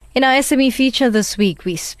In our SME feature this week,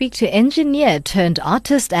 we speak to engineer turned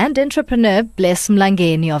artist and entrepreneur Bless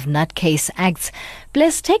Mlangeni of Nutcase Acts.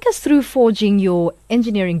 Bless, take us through forging your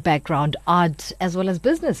engineering background, art as well as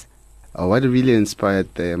business. What really inspired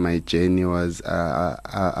my journey was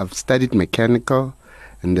I've studied mechanical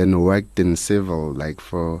and then worked in civil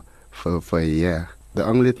for a year. The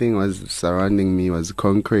only thing was surrounding me was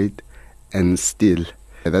concrete and steel.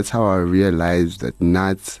 That's how I realized that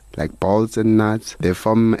nuts, like bolts and nuts, they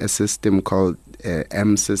form a system called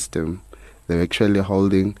M system. They're actually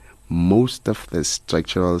holding most of the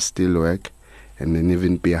structural steelwork, and then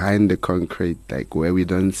even behind the concrete, like where we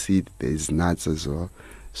don't see it, there's nuts as well.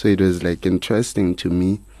 So it was interesting to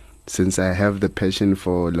me, since I have the passion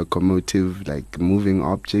for locomotive, moving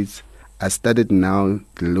objects. I started now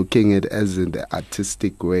looking at it as in the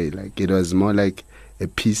artistic way. It was more like a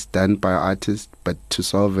piece done by artists, but to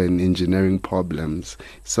solve an engineering problems.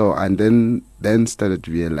 So and then started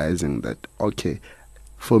realizing that okay,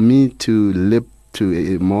 for me to lip to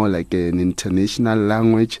a more like an international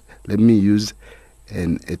language, let me use a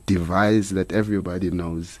device that everybody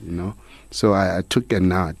knows, So I took a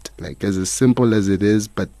nut, as simple as it is,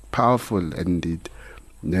 but powerful indeed.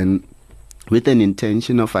 Then with an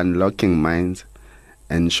intention of unlocking minds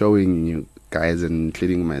and showing you guys, and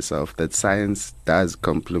including myself, that science does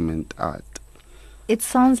complement art. It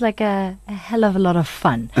sounds like a hell of a lot of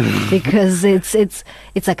fun because it's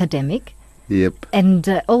academic. Yep.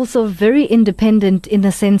 And also very independent in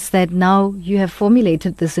the sense that now you have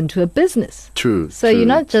formulated this into a business. True. So you're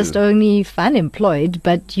not just only fun employed,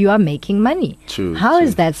 but you are making money. True. How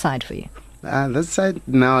is that side for you? That side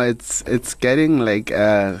now it's getting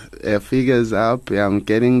figures up. Yeah, I'm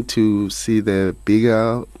getting to see the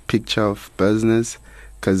bigger picture of business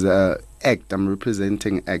because I'm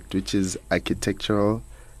representing ACT, which is architectural,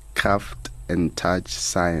 craft and touch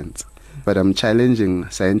science. But I'm challenging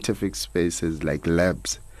scientific spaces like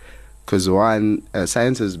labs, because one,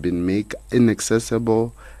 science has been made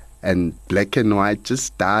inaccessible and black and white,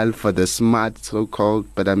 just dull for the smart, so-called.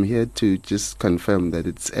 But I'm here to just confirm that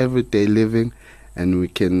it's everyday living and we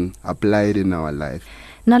can apply it in our life.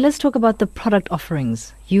 Now let's talk about the product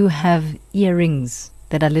offerings. You have earrings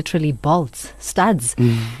that are literally bolts, studs.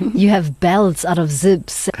 You have belts out of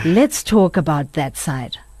zips. Let's talk about that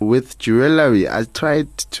side. With jewelry, I tried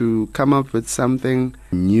to come up with something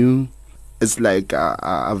new. It's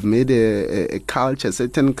I've made a culture,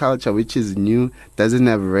 certain culture which is new, doesn't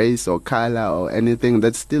have race or color or anything,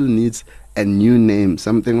 that still needs a new name,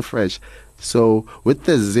 something fresh. So with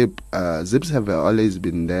the zips have always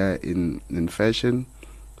been there in fashion.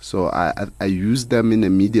 So I use them in a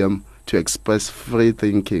medium to express free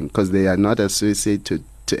thinking, because they are not associated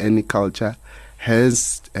to any culture,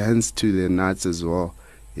 hence to the nuts as well.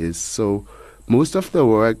 So most of the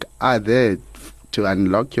work are there to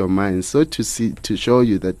unlock your mind, so to show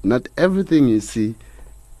you that not everything you see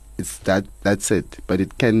that's it, but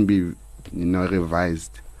it can be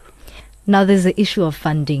revised. Now there's the issue of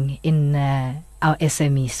funding in our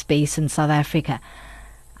SME space in South Africa.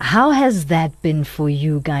 How has that been for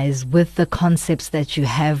you guys with the concepts that you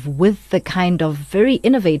have, with the kind of very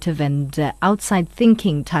innovative and outside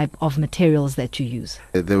thinking type of materials that you use?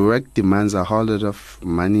 The work demands a whole lot of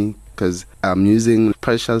money because I'm using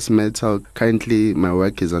precious metal. Currently, my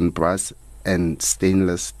work is on brass and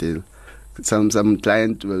stainless steel. Some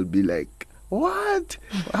client will be like, "What?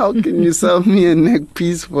 How can you sell me a neck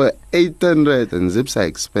piece for 800?" And zips are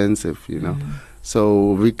expensive,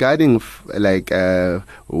 So regarding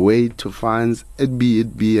way to funds, it'd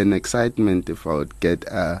be an excitement if I would get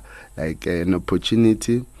an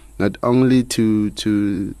opportunity, not only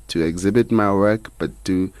to exhibit my work, but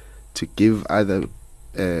to give other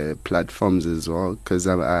platforms as well, because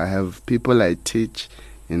I have people I teach,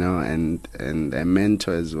 and I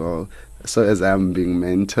mentor as well. So as I'm being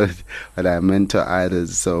mentored, but I mentor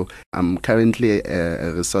others. So I'm currently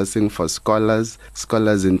resourcing for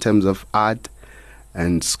scholars in terms of art,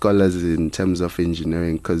 and scholars in terms of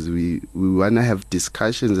engineering, because we want to have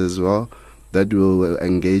discussions as well that will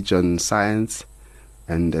engage on science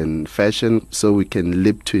and then fashion, so we can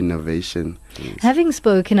leap to innovation. Yes. Having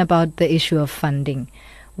spoken about the issue of funding,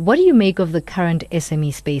 what do you make of the current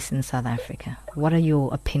SME space in South Africa? What are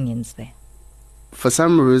your opinions there? For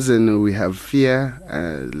some reason, we have fear.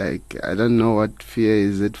 I don't know what fear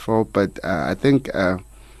is it for, but I think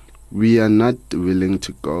we are not willing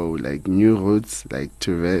to go new routes,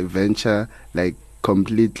 to venture,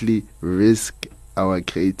 completely risk our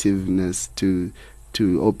creativeness to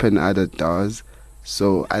open other doors.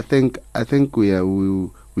 So I think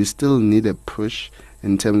we still need a push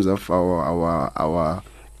in terms of our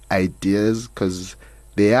ideas, because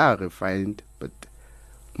they are refined, but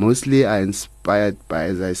mostly are inspired by,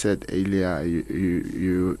 as I said earlier,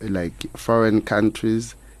 you like foreign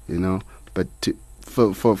countries, you know. But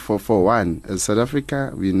for one, South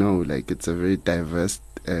Africa, we know like it's a very diverse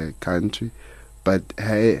country, but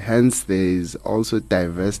hence there is also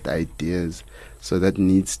diverse ideas, so that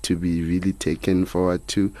needs to be really taken forward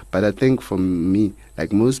too. But I think for me,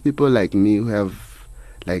 like most people like me who have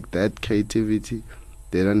like that creativity,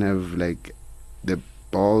 they don't have like the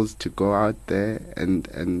balls to go out there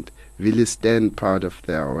and really stand proud of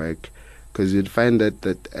their work, because you'd find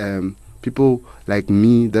that people like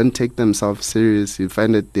me don't take themselves serious. You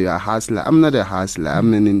find that they are hustler. I'm not a hustler.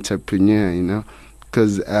 I'm an entrepreneur, you know,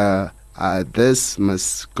 because this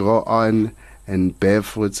must go on and bear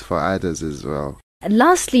fruits for others as well.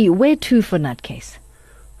 Lastly, where to for Nutcase?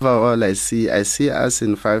 Overall, I see us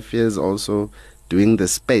in 5 years also doing the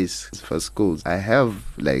space for schools. I have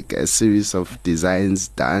like a series of designs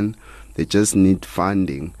done. They just need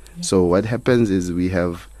funding. Yeah. So what happens is we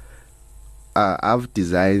have I've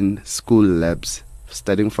designed school labs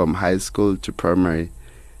starting from high school to primary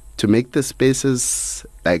to make the spaces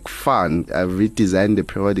like fun. I've redesigned the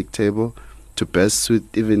periodic table to best suit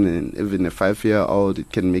even a 5-year-old.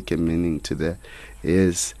 It can make a meaning to the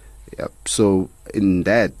yes. Yep. So in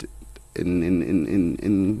that,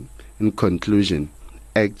 in conclusion,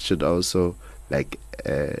 ACT should also like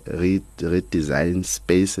redesign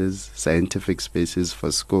spaces, scientific spaces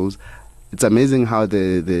for schools. It's amazing how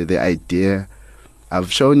the idea,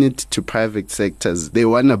 I've shown it to private sectors. They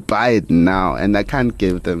want to buy it now, and I can't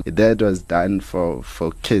give them. That was done for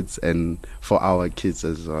kids and for our kids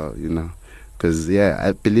as well, you know. Because, yeah,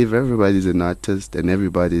 I believe everybody's an artist and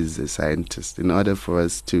everybody's a scientist. In order for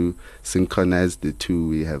us to synchronize the two,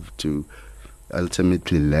 we have to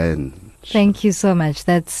ultimately learn. Thank you so much.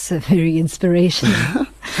 That's very inspirational.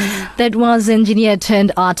 That was engineer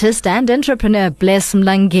turned artist and entrepreneur Bless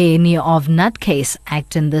Mlangeni of Nutcase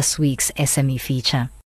ACT in this week's SME feature.